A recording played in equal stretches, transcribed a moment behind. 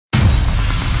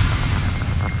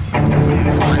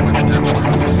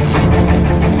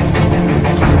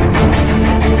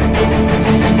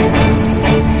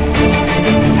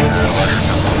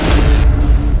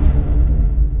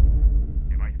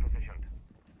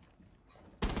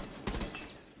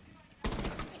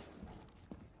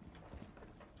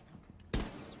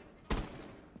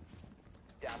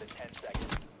Down to 10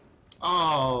 seconds.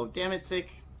 Oh, damn it, sick.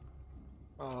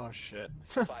 Oh shit.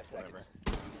 5 Whatever.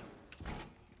 seconds.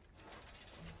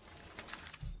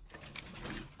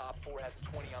 Op 4 has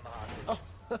 20 on the hostage. Oh.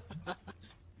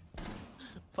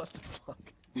 What the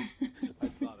fuck? I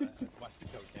saw that. I watched the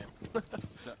kill cam.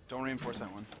 Don't reinforce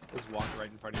that one. Just walk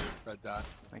right in front of you, red dot.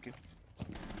 Thank you.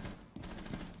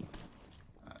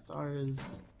 That's ours.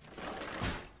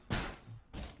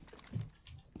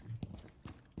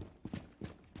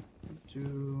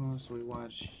 So we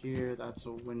watch here, that's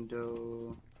a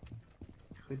window.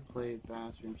 Could play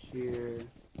bathroom here.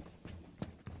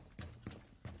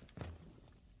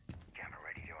 Camera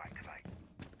ready to activate.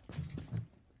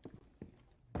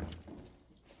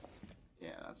 Yeah,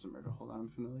 that's a murder hold I'm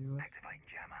familiar with. Activating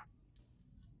jammer.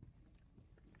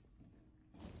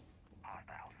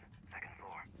 Hostiles. Second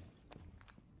floor.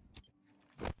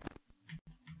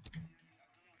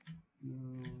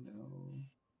 No.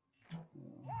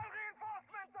 All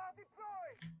reinforcements are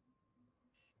deployed!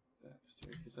 Back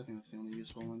staircase, I think that's the only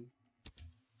useful one.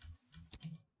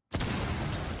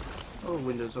 Oh,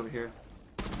 windows over here.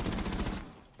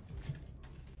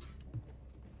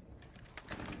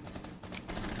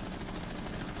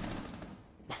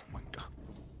 Oh my god.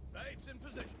 Babes in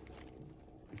position.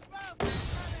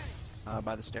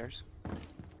 By the stairs.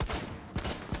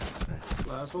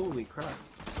 Glass, holy crap.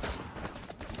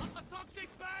 Toxic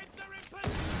babes are in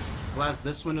position! Glass,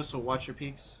 this window, so watch your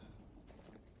peaks.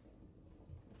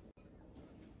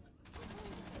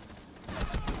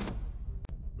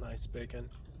 Nice bacon.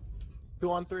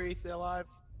 2 on 3, stay alive.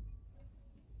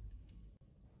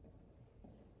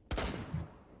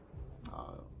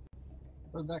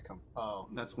 Where'd that come? Oh,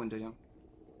 That's window, yeah.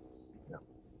 yeah.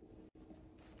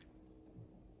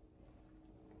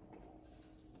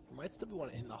 There might still be one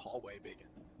in the hallway, bacon.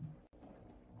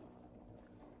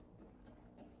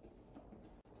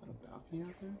 Is that a balcony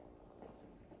out there?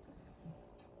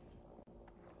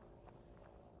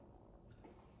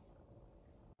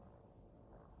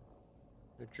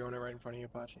 They're droning right in front of you,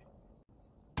 Pachi.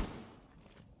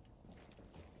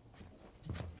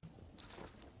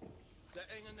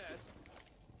 Setting a nest.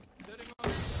 Setting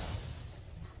on.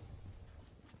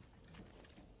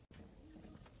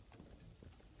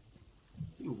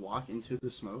 Do you walk into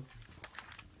the smoke?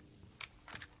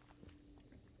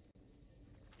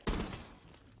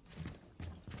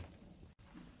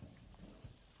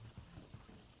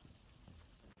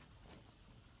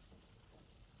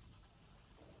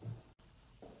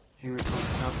 Hanger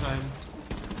comes outside.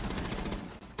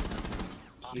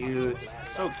 Cute.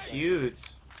 So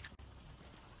cute.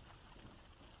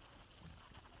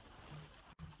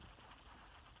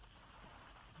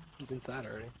 He's inside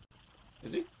already.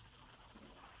 Is he?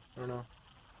 I don't know.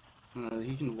 No,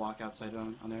 he can walk outside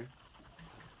on there.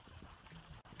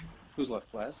 Who's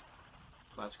left, Glass?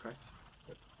 Glass, correct.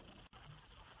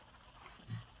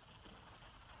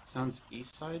 Sounds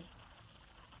east side.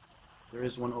 There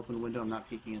is one open window. I'm not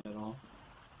peeking it at all.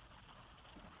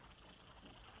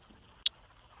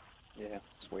 Yeah,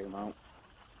 just wait him out.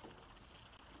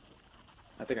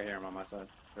 I think I hear him on my side.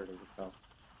 Heard it fell.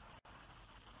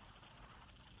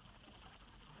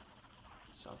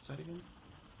 South side again.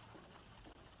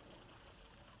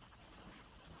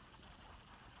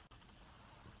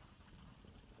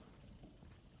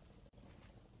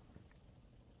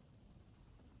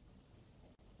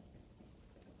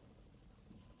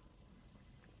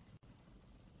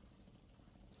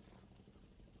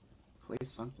 Play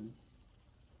something.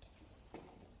 I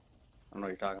don't know what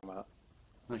you're talking about.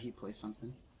 No, he plays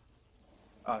something.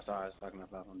 Oh, sorry, I was talking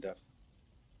about on depth.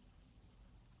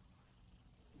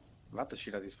 I'm about to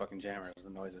shoot out these fucking jammers. The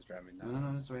noise is driving me No, nuts.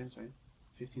 no, that's right, that's right.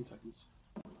 15 seconds.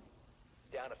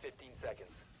 Down to 15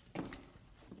 seconds.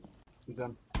 He's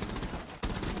in.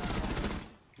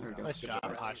 There we go. Nice job,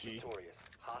 Friendly Pachi. victorious.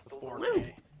 Hostile Before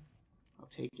eliminated. I'll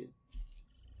take it.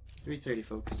 3:30,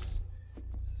 folks.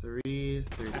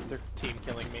 3:30. After team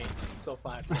killing me. So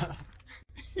 5.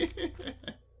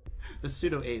 The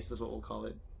pseudo ace is what we'll call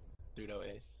it. Pseudo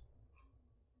ace.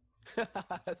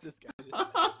 This guy just